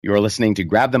You're listening to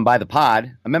Grab Them by the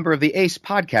Pod, a member of the ACE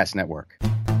Podcast Network.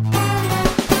 And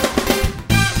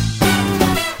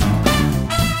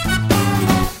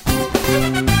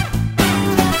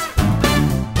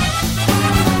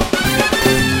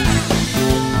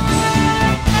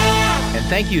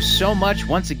thank you so much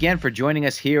once again for joining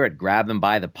us here at Grab Them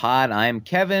by the Pod. I'm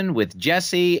Kevin with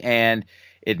Jesse, and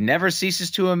it never ceases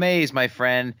to amaze, my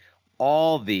friend,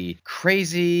 all the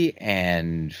crazy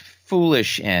and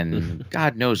foolish and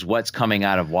God knows what's coming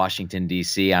out of Washington,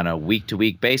 D.C. on a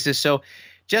week-to-week basis. So,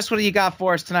 Jess, what do you got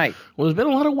for us tonight? Well, there's been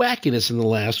a lot of wackiness in the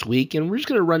last week, and we're just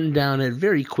going to run down it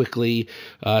very quickly,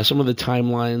 some of the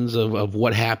timelines of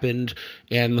what happened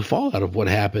and the fallout of what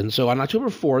happened. So on October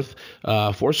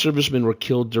 4th, 4 servicemen were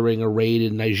killed during a raid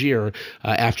in Niger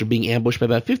after being ambushed by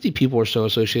about 50 people or so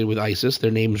associated with ISIS. Their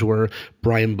names were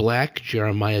Brian Black,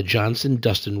 Jeremiah Johnson,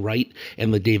 Dustin Wright,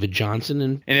 and LaDavid Johnson.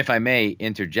 And if I may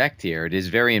interject here, it is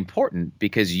very important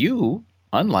because you,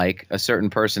 unlike a certain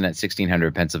person at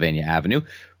 1600 Pennsylvania Avenue,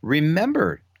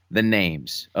 remember the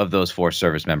names of those 4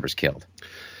 service members killed.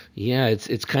 Yeah,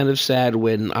 it's kind of sad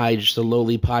when I, just a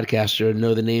lowly podcaster,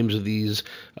 know the names of these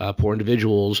poor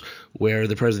individuals where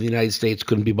the President of the United States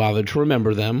couldn't be bothered to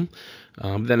remember them.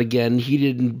 Then again, he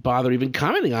didn't bother even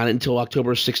commenting on it until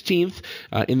October 16th.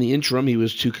 In the interim, he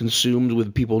was too consumed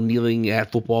with people kneeling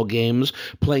at football games,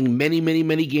 playing many, many,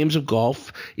 many games of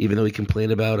golf, even though he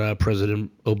complained about President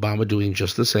Obama doing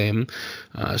just the same.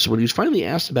 So when he was finally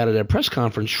asked about it at a press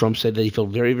conference, Trump said that he felt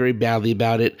very, very badly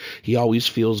about it. He always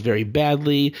feels very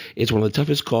badly. It's one of the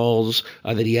toughest calls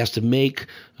that he has to make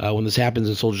when this happens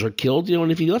and soldiers are killed.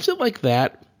 And if he left it like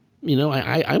that,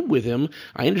 I'm with him.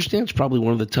 I understand it's probably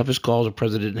one of the toughest calls a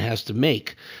president has to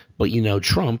make. But,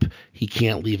 Trump, he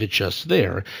can't leave it just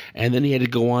there. And then he had to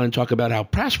go on and talk about how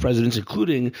past presidents,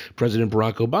 including President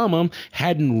Barack Obama,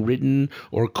 hadn't written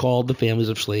or called the families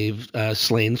of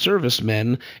slain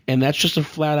servicemen. And that's just a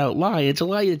flat-out lie. It's a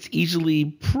lie that's easily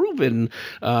proven.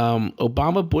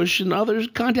 Obama, Bush, and others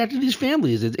contacted these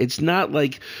families. It's not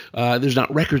like there's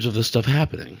not records of this stuff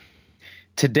happening.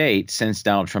 To date, since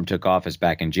Donald Trump took office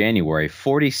back in January,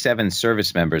 47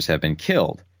 service members have been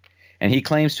killed, and he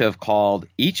claims to have called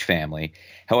each family.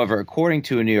 However, according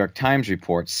to a New York Times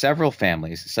report, several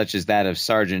families, such as that of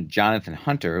Sergeant Jonathan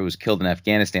Hunter, who was killed in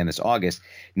Afghanistan this August,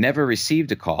 never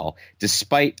received a call,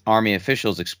 despite Army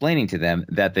officials explaining to them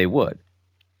that they would.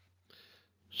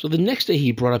 So the next day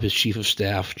he brought up his chief of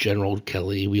staff, General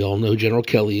Kelly. We all know who General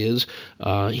Kelly is.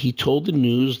 He told the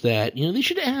news that, they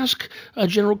should ask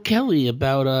General Kelly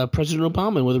about President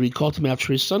Obama and whether he called him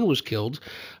after his son was killed.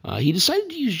 He decided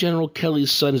to use General Kelly's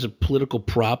son as a political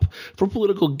prop for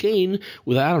political gain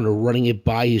without, running it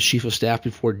by his chief of staff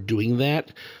before doing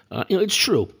that. It's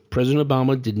true. President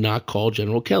Obama did not call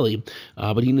General Kelly,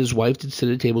 but he and his wife did sit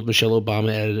at a table with Michelle Obama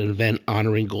at an event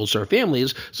honoring Gold Star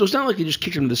families. So it's not like he just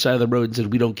kicked him to the side of the road and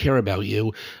said, "We don't care about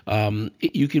you."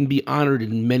 You can be honored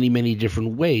in many, many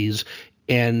different ways.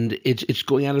 And it's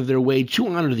going out of their way to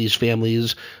honor these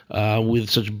families with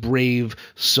such brave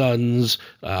sons,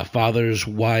 fathers,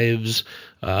 wives,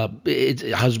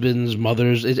 husbands,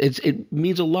 mothers. It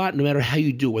means a lot no matter how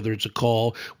you do it, whether it's a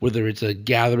call, whether it's a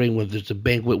gathering, whether it's a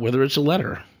banquet, whether it's a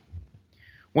letter.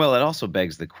 Well, it also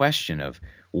begs the question of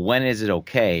when is it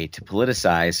okay to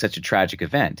politicize such a tragic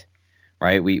event,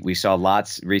 right? We saw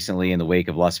lots recently in the wake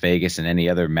of Las Vegas and any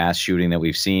other mass shooting that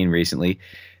we've seen recently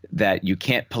that you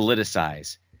can't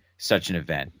politicize such an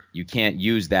event. You can't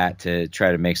use that to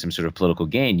try to make some sort of political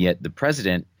gain. Yet the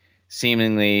president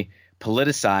seemingly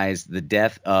politicized the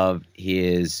death of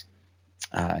his,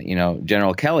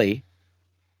 General Kelly,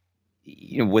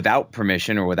 without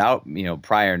permission or without,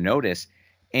 prior notice.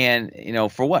 And,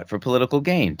 for what? For political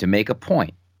gain, to make a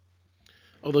point.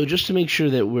 Although, just to make sure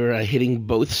that we're hitting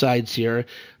both sides here,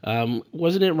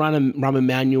 wasn't it Rahm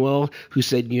Emanuel who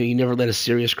said, you never let a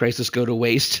serious crisis go to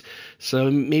waste?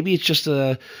 So maybe it's just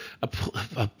a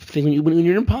thing. When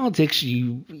you're in politics,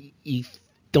 you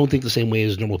don't think the same way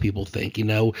as normal people think.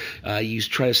 You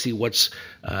try to see what's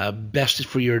best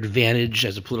for your advantage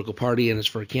as a political party and as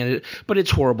for a candidate, but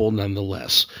it's horrible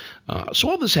nonetheless. So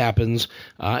all this happens,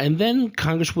 and then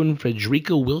Congresswoman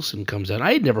Frederica Wilson comes out.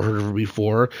 I had never heard of her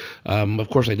before. Of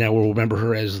course, I now will remember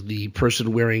her as the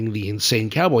person wearing the insane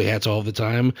cowboy hats all the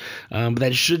time. But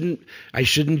I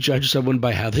shouldn't judge someone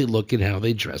by how they look and how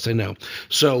they dress. I know.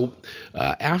 So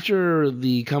after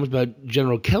the comments about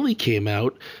General Kelly came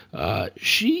out,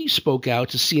 she spoke out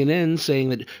to CNN saying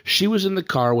that she was in the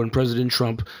car when President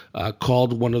Trump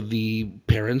called one of the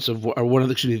parents of, or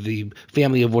the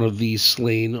family of one of the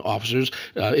slain officers,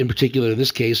 in particular, in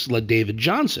this case, LaDavid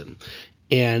Johnson.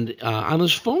 And on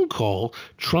his phone call,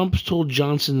 Trump told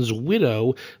Johnson's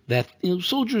widow that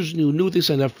soldiers knew what they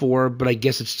signed up for, but I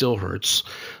guess it still hurts.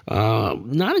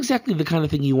 Not exactly the kind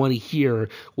of thing you want to hear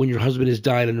when your husband has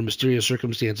died under mysterious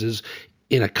circumstances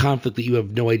in a conflict that you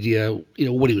have no idea,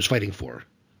 what he was fighting for.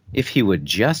 If he would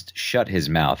just shut his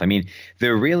mouth. I mean,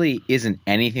 there really isn't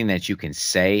anything that you can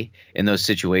say in those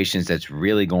situations that's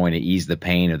really going to ease the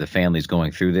pain of the families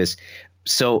going through this.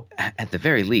 So at the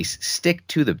very least, stick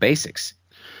to the basics.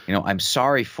 I'm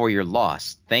sorry for your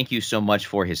loss. Thank you so much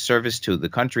for his service to the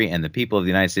country and the people of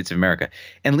the United States of America,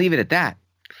 and leave it at that.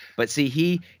 But see,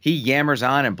 he yammers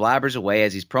on and blabbers away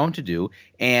as he's prone to do,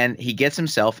 and he gets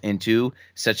himself into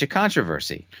such a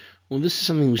controversy. Well, this is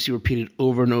something we see repeated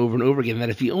over and over and over again, that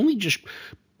if he only just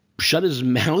shut his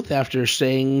mouth after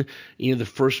saying, the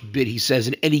first bit he says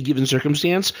in any given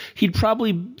circumstance, he'd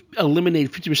probably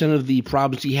eliminate 50% of the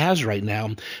problems he has right now.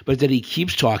 But that he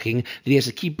keeps talking, that he has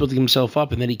to keep building himself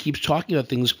up, and then he keeps talking about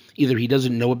things either he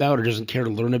doesn't know about or doesn't care to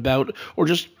learn about, or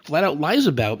just flat out lies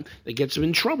about, that gets him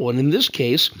in trouble. And in this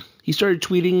case, he started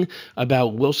tweeting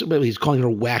about Wilson, but he's calling her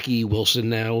Wacky Wilson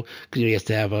now, because he has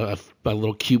to have a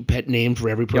little cute pet name for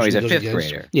every person. He's a fifth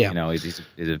grader. Yeah.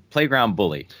 He's a playground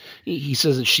bully. He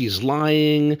says that she is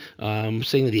lying,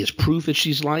 saying that he has proof that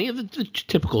she's lying. The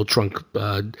typical Trump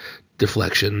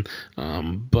deflection.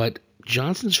 But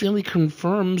Johnson's family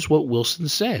confirms what Wilson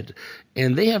said,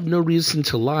 and they have no reason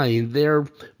to lie. They're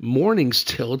mourning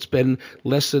still. It's been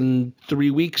less than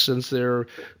 3 weeks since the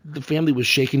family was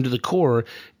shaken to the core,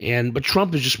 but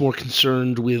Trump is just more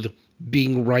concerned with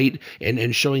being right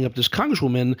and showing up this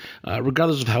congresswoman,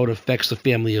 regardless of how it affects the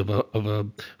family of a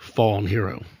fallen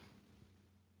hero.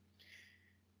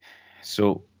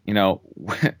 So,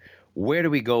 where do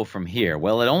we go from here?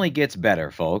 Well, it only gets better,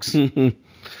 folks.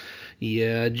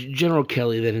 Yeah, General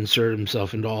Kelly then inserted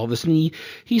himself into all this, and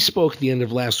he spoke at the end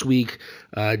of last week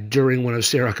during one of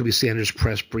Sarah Huckabee Sanders'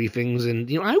 press briefings, and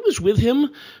I was with him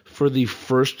for the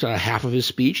first half of his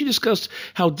speech. He discussed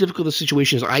how difficult the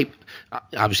situation is.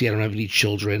 Obviously, I don't have any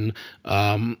children.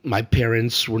 My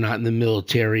parents were not in the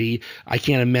military. I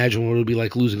can't imagine what it would be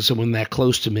like losing someone that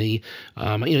close to me.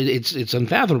 It's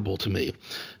unfathomable to me.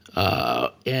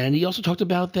 And he also talked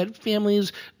about that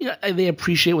families, they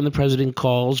appreciate when the president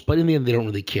calls, but in the end, they don't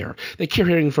really care. They care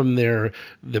hearing from the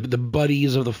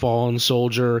buddies of the fallen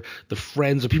soldier, the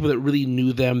friends, the people that really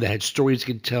knew them, that had stories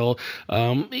to tell.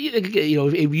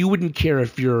 If you wouldn't care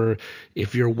if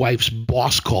your wife's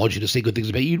boss called you to say good things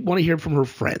about you, you'd want to hear from her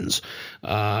friends.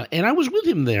 And I was with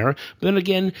him there, but then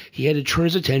again, he had to turn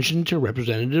his attention to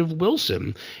Representative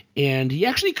Wilson. And he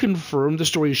actually confirmed the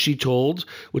story she told,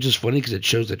 which is funny because it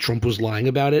shows that Trump was lying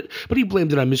about it. But he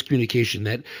blamed it on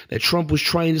miscommunication, that Trump was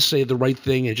trying to say the right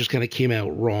thing and it just kind of came out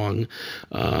wrong.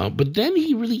 But then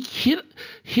he really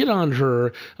hit on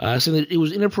her, saying that it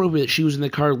was inappropriate that she was in the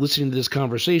car listening to this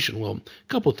conversation. Well, a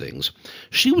couple things.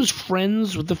 She was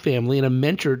friends with the family and a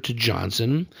mentor to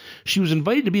Johnson. She was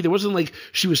invited to be there. It wasn't like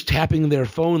she was tapping their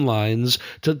phone lines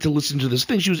to listen to this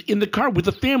thing. She was in the car with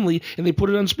the family, and they put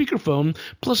it on speakerphone.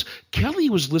 Plus, Kelly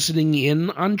was listening in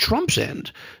on Trump's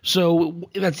end. So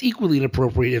that's equally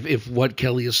inappropriate if what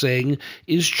Kelly is saying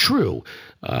is true.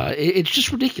 It's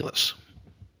just ridiculous.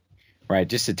 Right,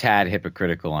 just a tad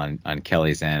hypocritical on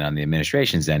Kelly's end, on the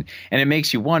administration's end. And it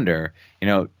makes you wonder,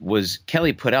 was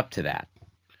Kelly put up to that?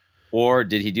 Or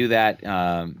did he do that,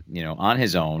 on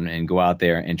his own and go out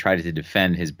there and try to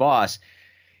defend his boss?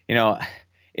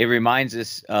 It reminds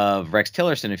us of Rex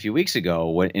Tillerson a few weeks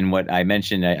ago in what I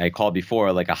mentioned, I called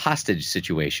before, like a hostage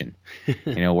situation,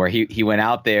 where he went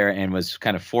out there and was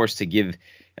kind of forced to give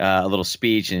a little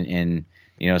speech and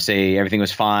say everything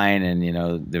was fine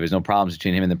and, there was no problems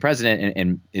between him and the president.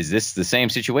 And is this the same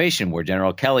situation where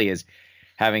General Kelly is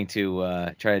having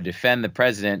to try to defend the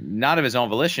president, not of his own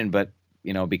volition, but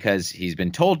because he's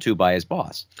been told to by his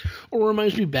boss? Or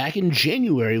reminds me back in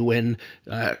January when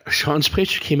Sean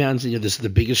Spicer came out and said, this is the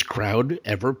biggest crowd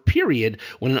ever, period,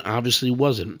 when it obviously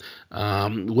wasn't.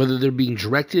 Whether they're being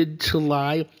directed to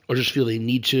lie or just feel they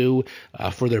need to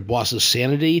for their boss's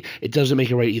sanity, it doesn't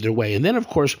make it right either way. And then, of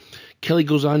course, Kelly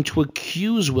goes on to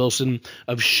accuse Wilson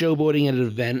of showboating at an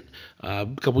event a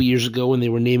couple years ago when they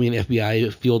were naming an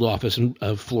FBI field office in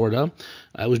Florida.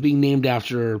 It was being named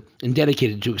after and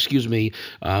dedicated to, two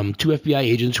FBI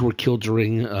agents who were killed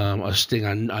during a sting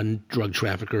on drug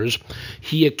traffickers.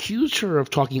 He accused her of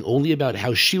talking only about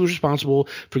how she was responsible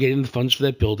for getting the funds for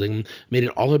that building, made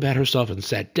it all about herself and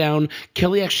sat down.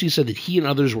 Kelly actually said that he and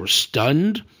others were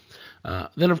stunned.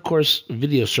 Then, of course,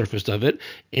 video surfaced of it,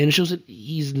 and it shows that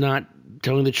he's not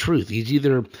telling the truth. He's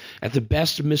either at the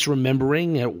best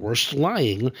misremembering, at worst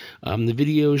lying. The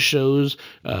video shows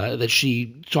that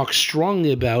she talks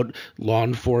strongly about law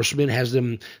enforcement, has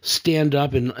them stand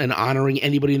up and honoring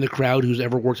anybody in the crowd who's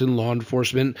ever worked in law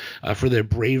enforcement for their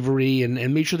bravery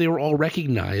and made sure they were all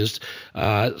recognized.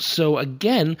 So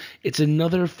again, it's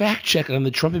another fact check on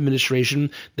the Trump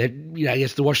administration that, I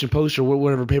guess the Washington Post or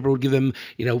whatever paper would give them,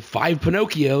 5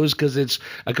 Pinocchios because it's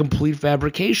a complete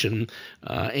fabrication.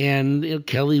 And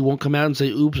Kelly won't come out and say,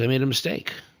 oops, I made a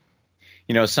mistake.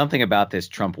 Something about this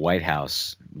Trump White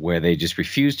House where they just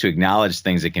refuse to acknowledge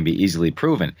things that can be easily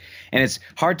proven. And it's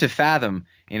hard to fathom,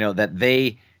 that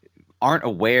they aren't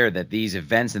aware that these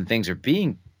events and things are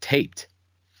being taped,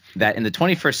 that in the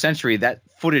 21st century, that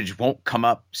footage won't come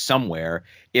up somewhere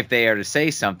if they are to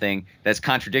say something that's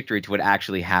contradictory to what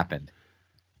actually happened.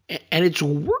 And it's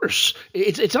worse.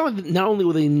 It's not only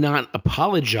will they not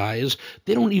apologize,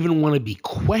 they don't even want to be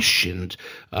questioned.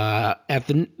 At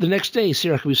the next day,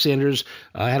 Sarah Huckabee Sanders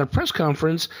had a press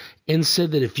conference and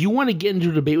said that if you want to get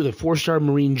into a debate with a 4-star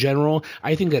Marine general,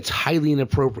 I think that's highly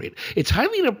inappropriate. It's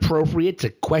highly inappropriate to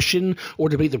question or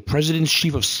debate the president's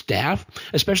chief of staff,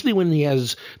 especially when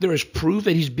there is proof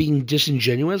that he's being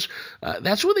disingenuous.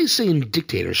 That's what they say in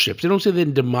dictatorships. They don't say that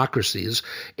in democracies.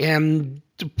 And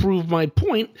to prove my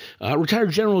point,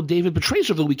 retired General David Petraeus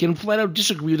over the weekend flat out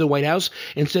disagreed with the White House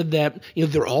and said that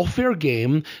they're all fair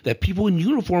game, that people in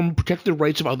uniform protect the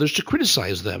rights of others to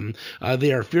criticize them.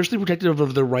 They are fiercely protective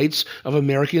of the rights of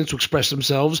Americans to express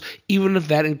themselves, even if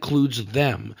that includes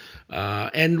them.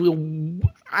 And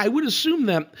I would assume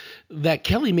that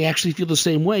Kelly may actually feel the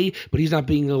same way, but he's not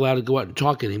being allowed to go out and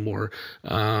talk anymore.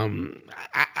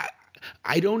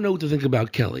 I don't know what to think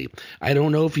about Kelly. I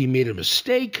don't know if he made a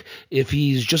mistake, if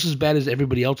he's just as bad as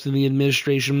everybody else in the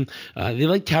administration. They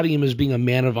like touting him as being a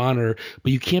man of honor,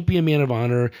 but you can't be a man of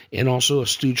honor and also a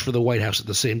stooge for the White House at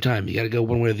the same time. You got to go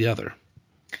one way or the other.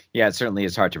 Yeah, it certainly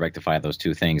is hard to rectify those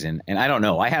two things. And I don't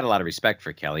know. I had a lot of respect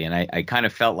for Kelly, and I kind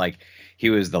of felt like he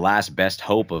was the last best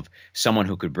hope of someone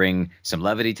who could bring some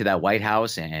levity to that White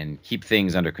House and keep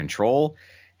things under control.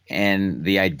 And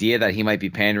the idea that he might be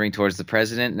pandering towards the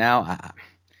president now,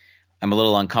 I'm a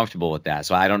little uncomfortable with that.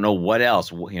 So I don't know what else,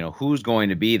 who's going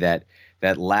to be that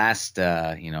last,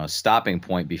 stopping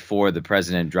point before the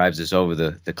president drives us over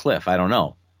the cliff. I don't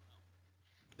know.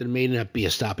 There may not be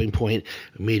a stopping point.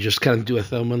 We may just kind of do a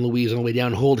Thelma and Louise on the way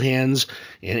down, hold hands,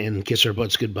 and kiss our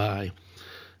butts goodbye.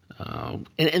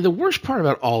 And the worst part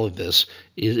about all of this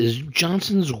is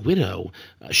Johnson's widow.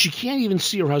 She can't even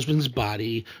see her husband's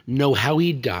body, know how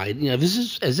he died. This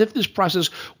is as if this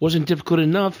process wasn't difficult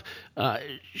enough.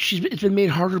 It's been made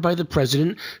harder by the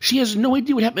president. She has no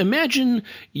idea what happened. Imagine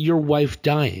your wife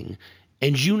dying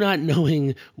and you not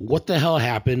knowing what the hell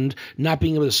happened, not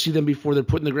being able to see them before they're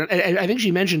put in the ground. And I think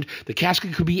she mentioned the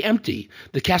casket could be empty.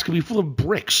 The casket could be full of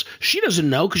bricks. She doesn't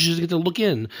know because she doesn't get to look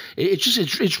in.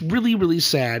 It's really, really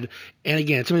sad. And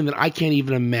again, it's something that I can't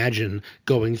even imagine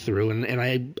going through.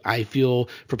 And I feel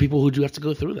for people who do have to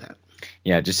go through that.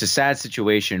 Yeah, just a sad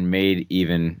situation made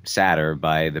even sadder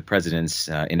by the president's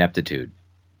ineptitude.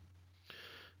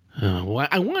 Well,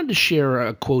 I wanted to share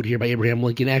a quote here by Abraham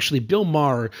Lincoln. Actually, Bill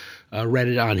Maher read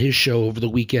it on his show over the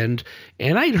weekend,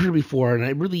 and I had heard it before, and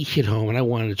it really hit home, and I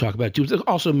wanted to talk about it too. It's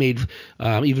also made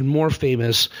even more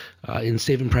famous in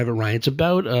Saving Private Ryan. It's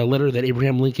about a letter that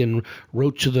Abraham Lincoln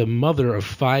wrote to the mother of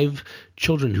 5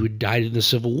 children who had died in the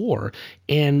Civil War.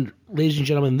 And, ladies and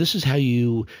gentlemen, this is how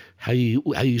you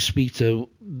speak to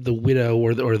the widow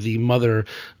or the mother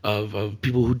of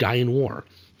people who die in war.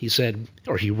 He said,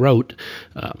 or he wrote,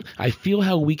 I feel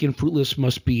how weak and fruitless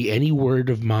must be any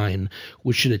word of mine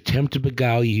which should attempt to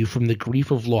beguile you from the grief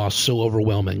of loss so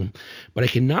overwhelming. But I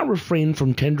cannot refrain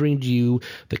from tendering to you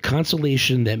the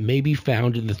consolation that may be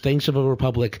found in the thanks of a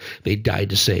republic they died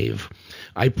to save.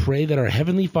 I pray that our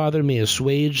Heavenly Father may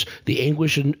assuage the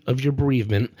anguish of your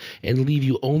bereavement and leave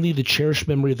you only the cherished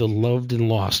memory of the loved and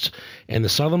lost, and the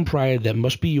solemn pride that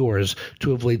must be yours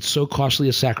to have laid so costly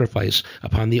a sacrifice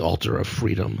upon the altar of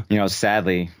freedom.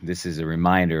 Sadly, this is a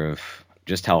reminder of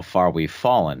just how far we've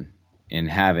fallen in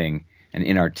having an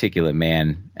inarticulate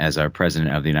man as our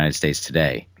president of the United States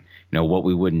today. What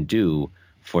we wouldn't do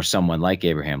for someone like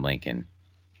Abraham Lincoln,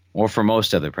 or for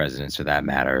most other presidents for that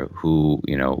matter, who,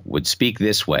 would speak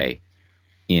this way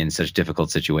in such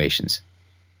difficult situations.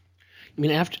 I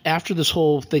mean, after this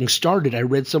whole thing started, I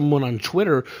read someone on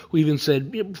Twitter who even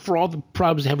said, for all the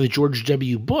problems they have with George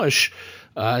W. Bush,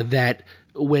 that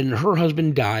when her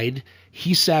husband died,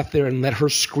 he sat there and let her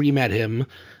scream at him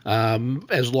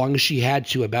as long as she had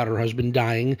to about her husband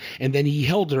dying, and then he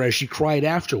held her as she cried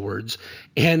afterwards.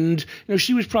 And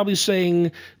she was probably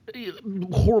saying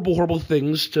horrible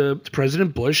things to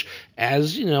President Bush,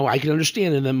 as I can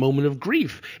understand in that moment of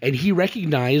grief. And he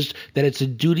recognized that it's a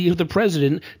duty of the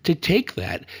president to take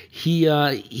that. He's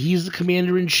the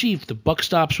commander in chief. The buck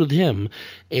stops with him.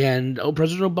 And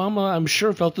President Obama, I'm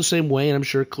sure, felt the same way, and I'm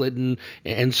sure Clinton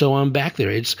and so on back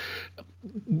there.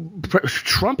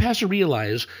 Trump has to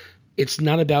realize it's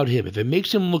not about him. If it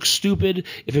makes him look stupid,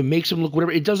 if it makes him look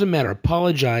whatever, it doesn't matter.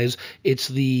 Apologize. It's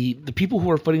the people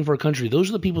who are fighting for our country. Those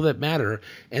are the people that matter,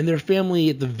 and their family,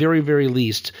 at the very, very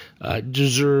least,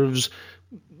 deserves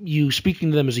you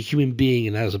speaking to them as a human being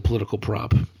and not as a political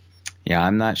prop. Yeah,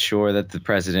 I'm not sure that the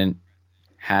president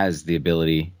has the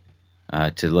ability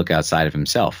to look outside of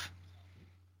himself.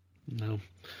 No.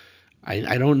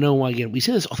 I don't know why. Again, we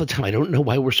say this all the time. I don't know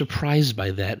why we're surprised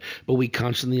by that, but we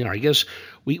constantly are. I guess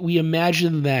we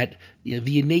imagine that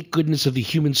the innate goodness of the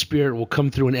human spirit will come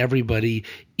through in everybody,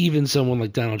 even someone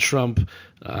like Donald Trump.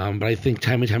 But I think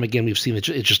time and time again we've seen that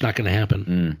it's just not going to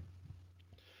happen.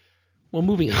 Well,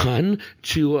 moving on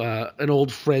to an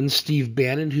old friend, Steve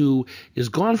Bannon, who is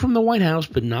gone from the White House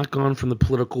but not gone from the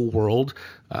political world.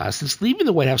 Since leaving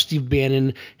the White House, Steve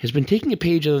Bannon has been taking a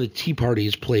page out of the Tea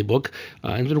Party's playbook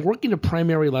and has been working to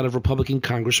primary a lot of Republican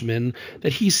congressmen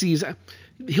that he sees.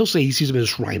 He'll say he sees them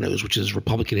as rhinos, which is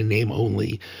Republican in name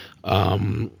only.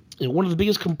 One of the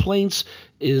biggest complaints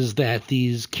is that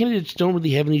these candidates don't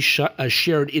really have any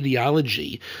shared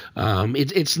ideology.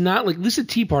 It's not like this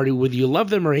Tea Party, whether you love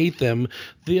them or hate them,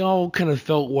 they all kind of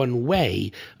felt one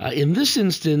way. In this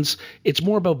instance, it's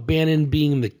more about Bannon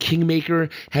being the kingmaker,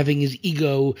 having his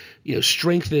ego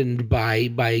strengthened by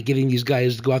getting these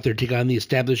guys to go out there and take on the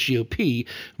established GOP,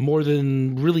 more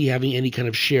than really having any kind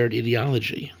of shared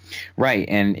ideology. Right,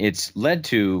 and it's led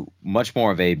to much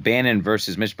more of a Bannon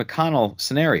versus Mitch McConnell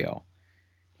scenario.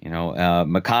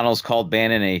 McConnell's called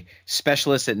Bannon a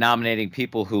specialist at nominating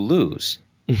people who lose.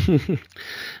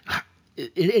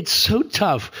 It's so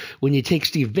tough when you take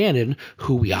Steve Bannon,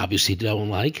 who we obviously don't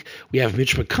like. We have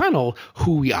Mitch McConnell,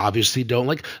 who we obviously don't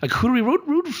like. Like, who do we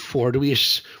root for? Do we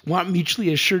want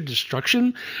mutually assured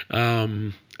destruction?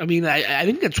 I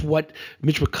think that's what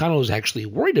Mitch McConnell is actually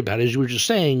worried about. As you were just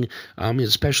saying, he's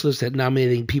a specialist at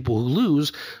nominating people who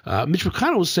lose. Mitch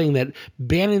McConnell was saying that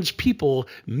Bannon's people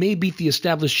may beat the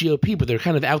established GOP, but they're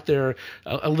kind of out there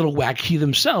a little wacky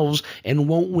themselves and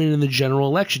won't win in the general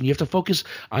election. You have to focus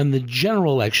on the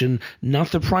general election,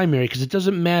 not the primary, because it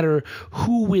doesn't matter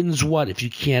who wins what if you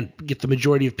can't get the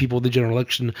majority of people in the general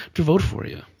election to vote for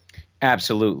you.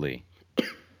 Absolutely.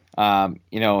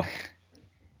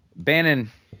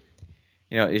 Bannon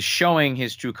is showing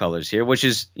his true colors here, which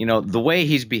is, the way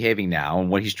he's behaving now and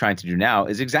what he's trying to do now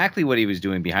is exactly what he was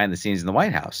doing behind the scenes in the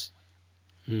White House.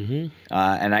 Mm-hmm.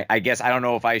 And I guess I don't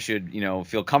know if I should,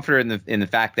 feel comforted in the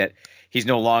fact that he's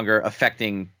no longer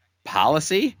affecting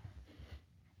policy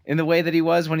in the way that he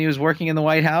was when he was working in the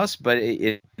White House, but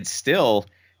it's still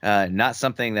not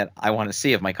something that I want to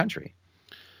see of my country.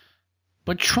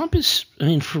 But Trump is,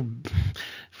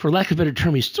 for lack of a better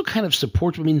term, he still kind of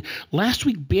supports. Last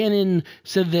week Bannon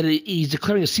said that he's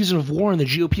declaring a season of war on the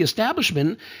GOP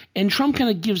establishment, and Trump kind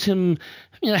of gives him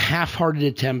half-hearted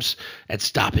attempts at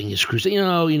stopping his crusade.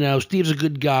 Steve's a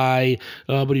good guy,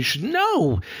 but he should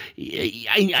know.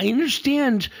 I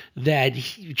understand that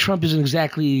Trump isn't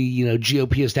exactly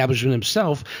GOP establishment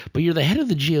himself, but you're the head of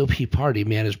the GOP party,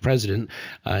 man. As president,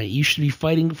 you should be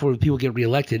fighting for people to get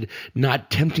reelected,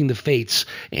 not tempting the fates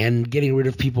and getting rid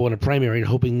of people in a primary and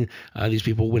hoping these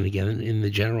people win again in the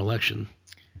general election.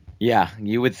 Yeah,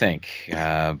 you would think,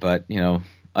 but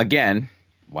again,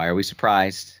 why are we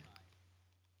surprised?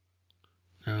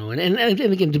 No, and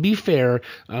again, to be fair,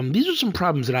 these are some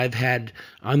problems that I've had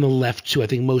on the left too. I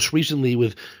think most recently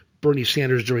with Bernie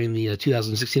Sanders during the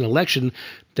 2016 election,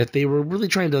 that they were really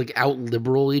trying to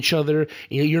out-liberal each other.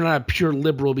 You're not a pure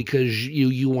liberal because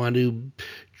you want to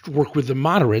work with the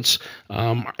moderates.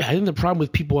 I think the problem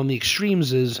with people on the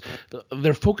extremes is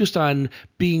they're focused on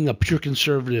being a pure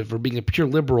conservative or being a pure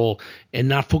liberal and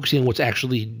not focusing on what's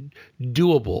actually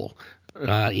doable.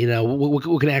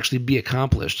 What can actually be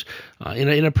accomplished.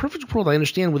 In a perfect world, I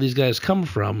understand where these guys come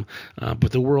from,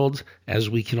 but the world, as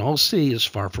we can all see, is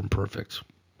far from perfect.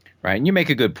 Right, and you make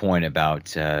a good point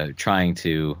about trying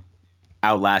to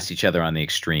outlast each other on the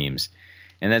extremes,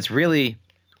 and that's really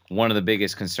one of the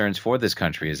biggest concerns for this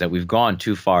country is that we've gone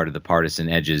too far to the partisan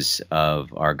edges of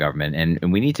our government,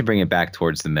 and we need to bring it back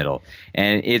towards the middle.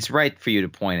 And it's right for you to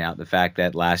point out the fact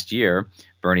that last year,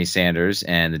 Bernie Sanders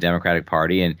and the Democratic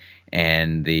Party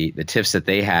and the tiffs that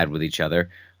they had with each other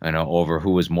over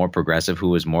who was more progressive, who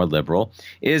was more liberal.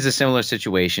 It is a similar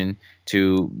situation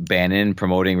to Bannon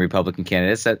promoting Republican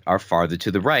candidates that are farther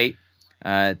to the right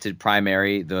to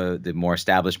primary the more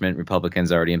establishment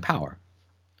Republicans already in power.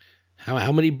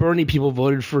 How many Bernie people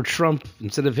voted for Trump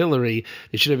instead of Hillary?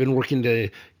 They should have been working to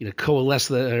coalesce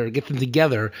or get them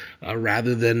together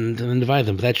rather than divide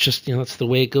them. But that's just that's the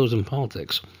way it goes in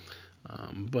politics.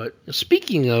 But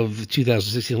speaking of the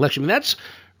 2016 election, that's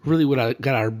really what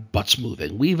got our butts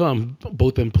moving. We've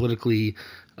both been politically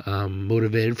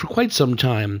motivated for quite some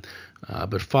time,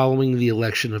 but following the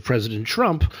election of President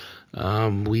Trump,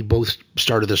 we both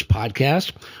started this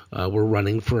podcast. We're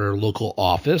running for local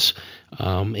office,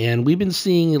 and we've been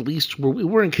seeing, at least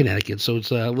we're in Connecticut, so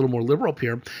it's a little more liberal up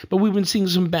here, but we've been seeing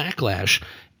some backlash,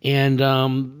 and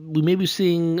we may be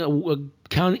seeing a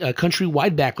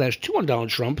countrywide backlash too on Donald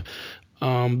Trump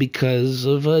because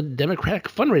of a Democratic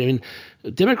fundraising. I mean,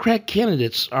 Democrat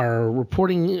candidates are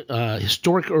reporting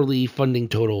historic early funding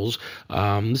totals.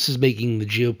 This is making the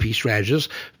GOP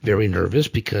strategists very nervous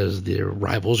because their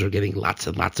rivals are getting lots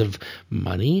and lots of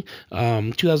money.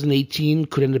 2018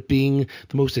 could end up being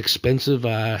the most expensive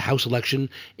House election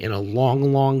in a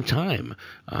long, long time,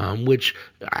 which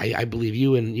I believe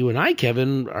you and I,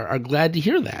 Kevin, are glad to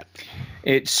hear that.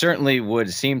 It certainly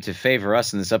would seem to favor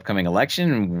us in this upcoming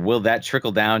election. Will that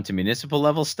trickle down to municipal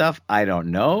level stuff? I don't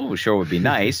know. Sure would be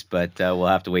nice, but we'll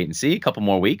have to wait and see. A couple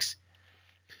more weeks.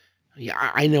 Yeah,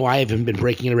 I know I haven't been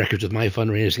breaking any records with my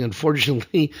fundraising,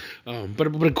 unfortunately. But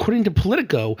according to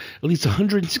Politico, at least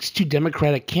 162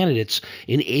 Democratic candidates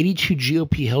in 82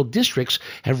 GOP-held districts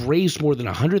have raised more than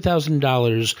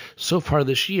 $100,000 so far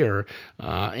this year,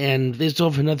 and they still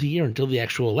have another year until the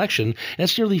actual election.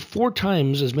 That's nearly 4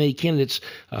 times as many candidates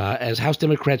as House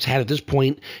Democrats had at this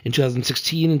point in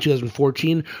 2016 and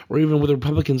 2014, or even what the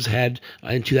Republicans had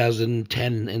in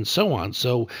 2010 and so on.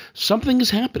 So something is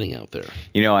happening out there.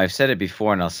 I've said it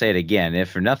before and I'll say it again.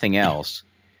 If for nothing else,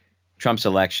 Trump's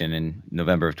election in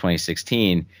November of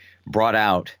 2016 brought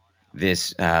out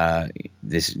this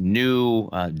new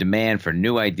demand for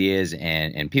new ideas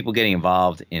and people getting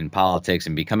involved in politics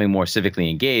and becoming more civically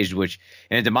engaged, which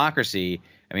in a democracy,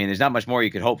 I mean, there's not much more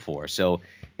you could hope for. So,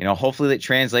 hopefully that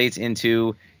translates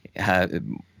into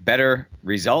better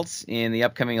results in the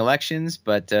upcoming elections.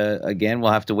 But again,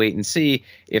 we'll have to wait and see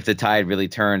if the tide really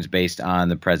turns based on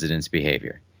the president's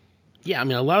behavior. Yeah, I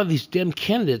mean, a lot of these Dem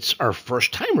candidates are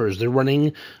first-timers. They're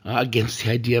running against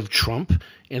the idea of Trump,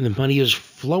 and the money is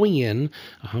flowing in,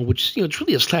 which, it's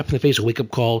really a slap in the face, a wake-up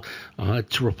call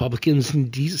to Republicans in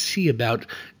D.C. about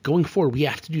going forward. We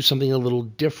have to do something a little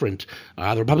different.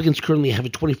 The Republicans currently have a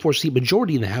 24-seat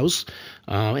majority in the House,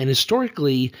 and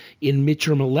historically, in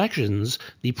midterm elections,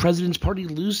 the president's party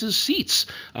loses seats.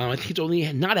 I think it's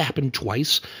only not happened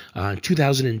twice. In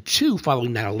 2002,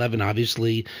 following 9/11,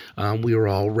 obviously, we were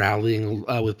all rallying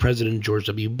with President George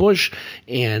W. Bush,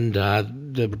 and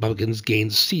the Republicans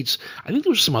gained seats. I think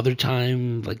there was some other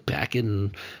time, like back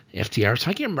in FDR. So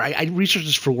I can't remember. I researched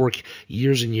this for work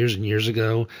years and years and years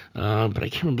ago, but I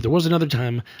can't remember. There was another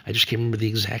time. I just can't remember the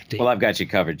exact date. Well, I've got you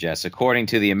covered, Jess. According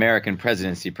to the American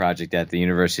Presidency Project at the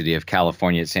University of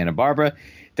California at Santa Barbara,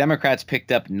 Democrats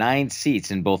picked up 9 seats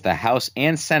in both the House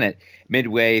and Senate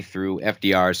midway through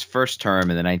FDR's first term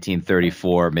in the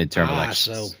 1934 midterm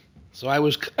elections. So I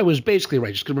was basically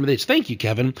right. Just remember this. Thank you,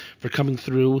 Kevin, for coming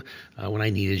through when I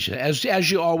needed you, as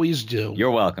you always do.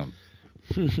 You're welcome.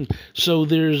 So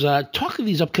there's talk of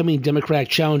these upcoming Democratic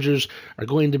challengers are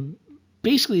going to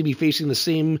basically be facing the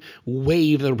same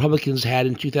wave that Republicans had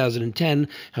in 2010.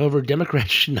 However,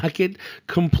 Democrats should not get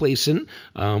complacent.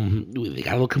 They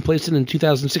got a little complacent in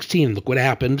 2016. Look what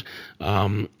happened.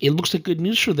 It looks like good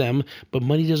news for them, but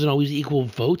money doesn't always equal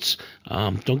votes.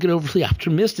 Don't get overly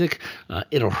optimistic.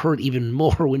 It'll hurt even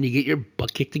more when you get your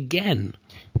butt kicked again.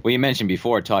 Well, you mentioned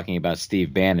before talking about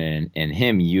Steve Bannon and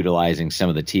him utilizing some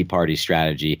of the Tea Party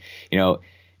strategy.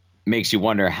 Makes you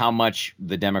wonder how much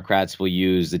the Democrats will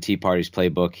use the Tea Party's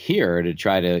playbook here to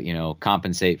try to,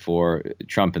 compensate for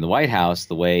Trump in the White House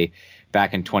the way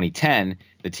back in 2010,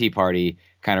 the Tea Party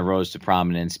kind of rose to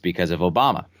prominence because of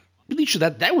Obama. Alicia,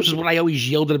 that was what I always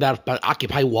yelled about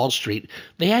Occupy Wall Street.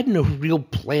 They had no real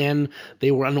plan. They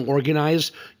were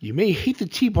unorganized. You may hate the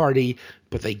Tea Party,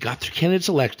 but they got their candidates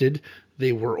elected.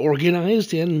 They were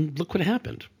organized, and look what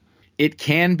happened. It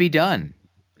can be done.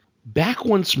 Back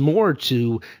once more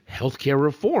to healthcare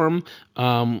reform,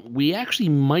 we actually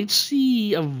might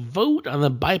see a vote on the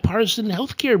bipartisan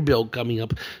healthcare bill coming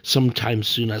up sometime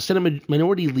soon. Senate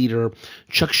Minority Leader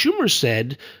Chuck Schumer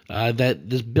said that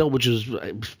this bill, which is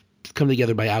come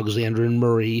together by Alexander and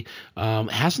Murray,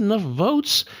 has enough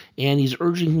votes, and he's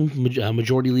urging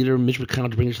Majority Leader Mitch McConnell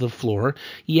to bring it to the floor.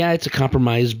 Yeah, it's a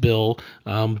compromise bill.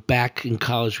 Back in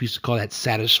college, we used to call that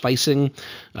satisficing,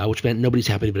 which meant nobody's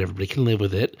happy, but everybody can live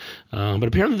with it. But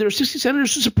apparently there are 60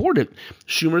 senators who support it.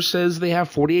 Schumer says they have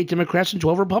 48 Democrats and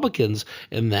 12 Republicans,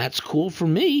 and that's cool for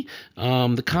me.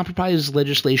 The compromise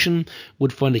legislation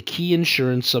would fund a key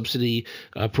insurance subsidy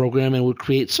program and would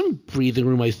create some breathing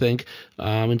room, I think,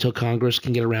 until Congress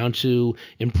can get around to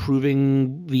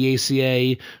improving the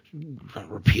ACA,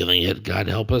 repealing it, God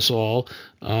help us all.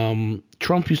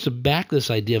 Trump used to back this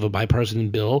idea of a bipartisan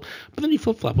bill, but then he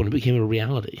flip-flopped when it became a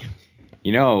reality.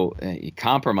 You know,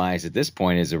 compromise at this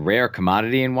point is a rare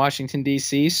commodity in Washington,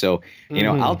 D.C. So, you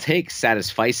know, I'll take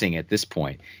satisficing at this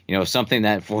point. You know, something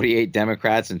that 48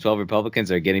 Democrats and 12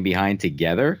 Republicans are getting behind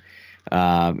together.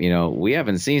 You know, we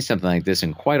haven't seen something like this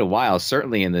in quite a while,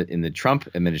 certainly in the Trump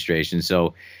administration.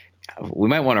 So we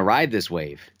might want to ride this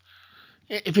wave.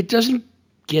 If it doesn't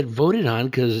get voted on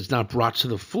because it's not brought to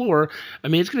the floor, I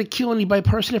mean, it's going to kill any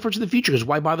bipartisan efforts in the future, because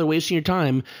why bother wasting your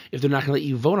time if they're not going to let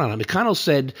you vote on it? McConnell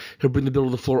said he'll bring the bill to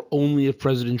the floor only if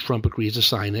President Trump agrees to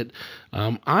sign it.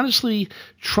 Honestly,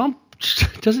 Trump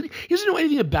he doesn't know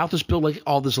anything about this bill like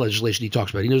all this legislation he talks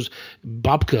about. He knows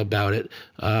babka about it.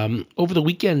 Over the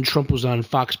weekend, Trump was on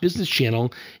Fox Business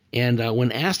Channel, and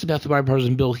when asked about the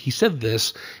bipartisan bill, he said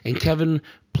this, and Kevin,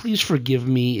 please forgive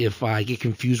me if I get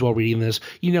confused while reading this.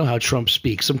 You know how Trump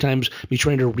speaks. Sometimes me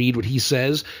trying to read what he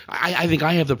says, I think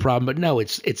I have the problem, but no,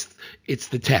 it's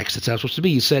the text. It's how it's supposed to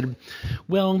be. He said,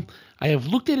 well, I have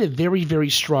looked at it very, very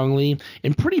strongly,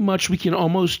 and pretty much we can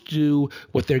almost do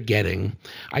what they're getting.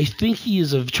 I think he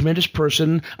is a tremendous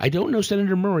person. I don't know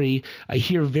Senator Murray. I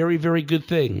hear very, very good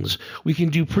things. We can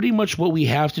do pretty much what we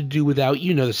have to do without,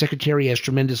 the Secretary has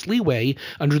tremendous leeway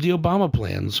under the Obama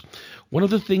plans. One of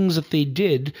the things that they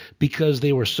did, because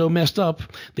they were so messed up,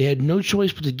 they had no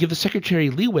choice but to give the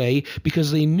Secretary leeway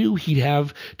because they knew he'd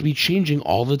have to be changing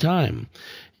all the time.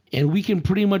 And we can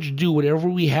pretty much do whatever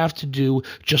we have to do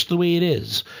just the way it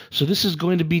is. So this is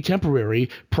going to be temporary.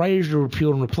 Prior to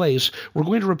repeal and replace, we're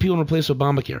going to repeal and replace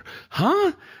Obamacare.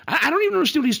 Huh? I don't even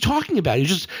understand what he's talking about. He's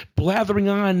just blathering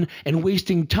on and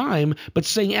wasting time, but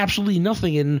saying absolutely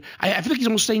nothing. And I feel like he's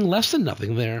almost saying less than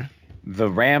nothing there. The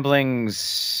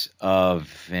ramblings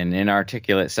of an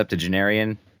inarticulate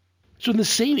septuagenarian. So in the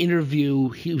same interview,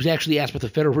 he was actually asked about the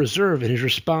Federal Reserve, and his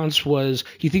response was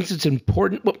he thinks it's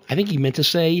important. Well, I think he meant to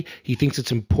say he thinks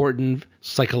it's important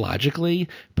psychologically,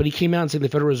 but he came out and said the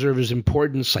Federal Reserve is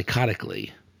important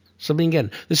psychotically. So, I mean, again,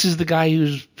 this is the guy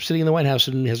who's sitting in the White House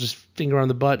and has his finger on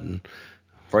the button.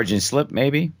 Freudian slip,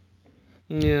 maybe?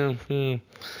 Yeah.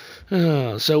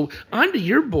 So on to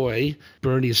your boy,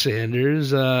 Bernie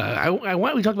Sanders. We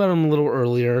talked about him a little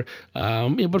earlier,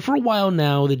 but for a while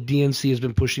now, the DNC has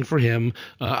been pushing for him,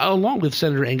 along with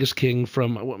Senator Angus King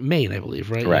from Maine, I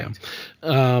believe, right? Correct.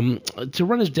 Yeah. To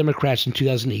run as Democrats in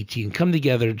 2018, come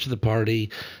together to the party,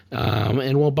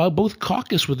 and while both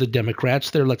caucus with the Democrats,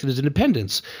 they're elected as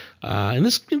independents. And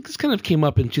this kind of came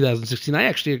up in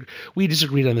 2016. We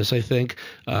disagreed on this, I think.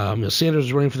 Sanders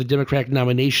was running for the Democratic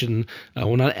nomination,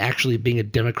 not actually being a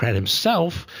Democrat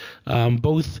himself.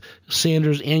 Both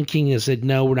Sanders and King have said,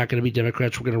 no, we're not going to be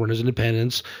Democrats. We're going to run as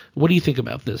independents. What do you think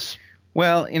about this?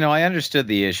 Well, I understood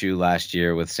the issue last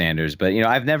year with Sanders, but,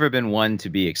 I've never been one to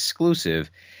be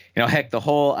exclusive. Heck, the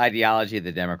whole ideology of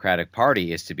the Democratic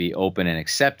Party is to be open and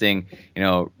accepting,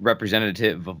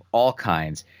 representative of all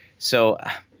kinds. So,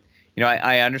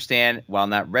 I understand while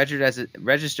not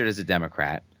registered as a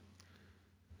Democrat,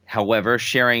 however,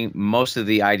 sharing most of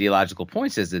the ideological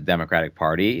points as the Democratic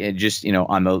Party, and just,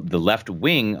 on the left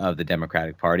wing of the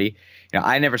Democratic Party,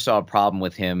 I never saw a problem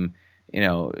with him,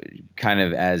 kind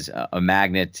of as a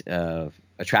magnet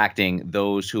attracting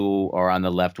those who are on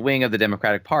the left wing of the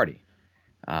Democratic Party.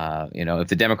 If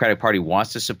the Democratic Party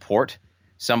wants to support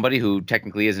somebody who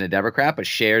technically isn't a Democrat but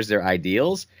shares their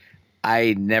ideals,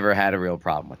 I never had a real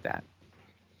problem with that.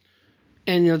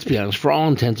 And let's be honest, for all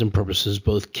intents and purposes,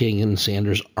 both King and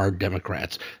Sanders are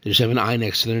Democrats. They just have an I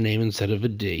next to their name instead of a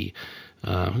D.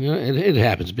 It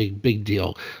happens, big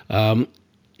deal.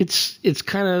 It's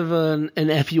kind of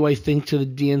an FU, I think, to the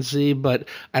DNC, but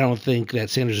I don't think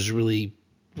that Sanders is really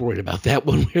worried about that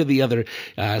one way or the other.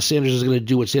 Sanders is going to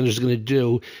do what Sanders is going to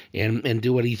do and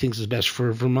do what he thinks is best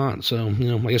for Vermont. So,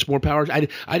 I guess more power.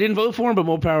 I didn't vote for him, but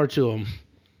more power to him.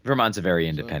 Vermont's a very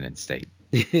independent state.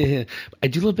 I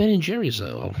do love Ben and Jerry's,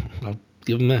 though. I'll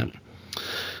give them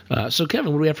that. So,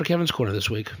 Kevin, what do we have for Kevin's Corner this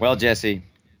week? Well, Jesse,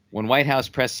 when White House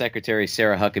Press Secretary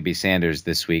Sarah Huckabee Sanders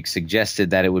this week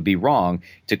suggested that it would be wrong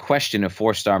to question a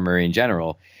four-star Marine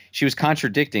general, she was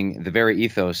contradicting the very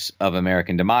ethos of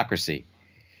American democracy.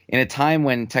 In a time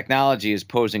when technology is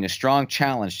posing a strong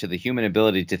challenge to the human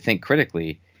ability to think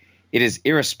critically, it is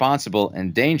irresponsible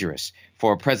and dangerous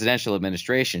for a presidential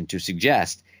administration to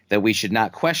suggest that we should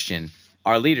not question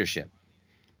our leadership.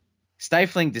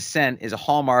 Stifling dissent is a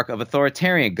hallmark of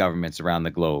authoritarian governments around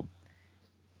the globe.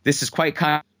 This is quite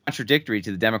contradictory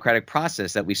to the democratic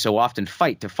process that we so often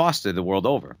fight to foster the world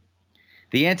over.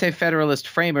 The anti-federalist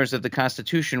framers of the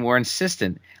Constitution were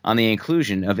insistent on the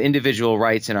inclusion of individual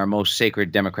rights in our most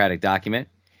sacred democratic document.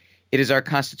 It is our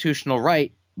constitutional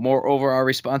right, moreover our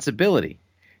responsibility,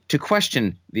 to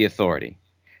question the authority.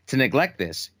 To neglect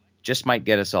this just might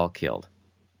get us all killed.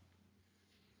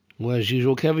 Well, as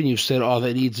usual, Kevin, you've said all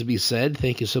that needs to be said.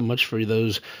 Thank you so much for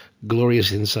those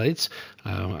glorious insights.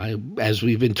 As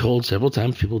we've been told several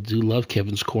times, people do love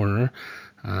Kevin's Corner.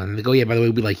 And they go, yeah, by the way,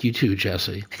 we like you too,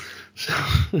 Jesse. So,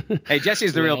 hey,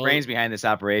 Jesse's the real brains behind this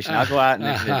operation. I'll go out and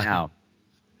admit it now.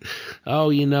 Oh,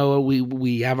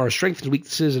 we have our strengths and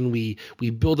weaknesses, and we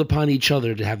build upon each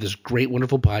other to have this great,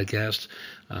 wonderful podcast.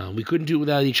 We couldn't do it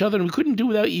without each other, and we couldn't do it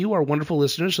without you, our wonderful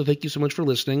listeners. So thank you so much for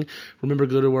listening. Remember,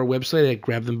 go to our website at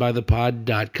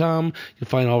grabthembythepod.com. You can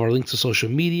find all of our links to social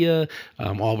media,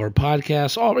 all of our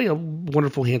podcasts, all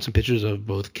wonderful, handsome pictures of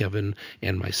both Kevin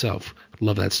and myself.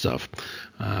 Love that stuff.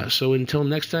 So until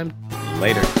next time.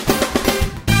 Later.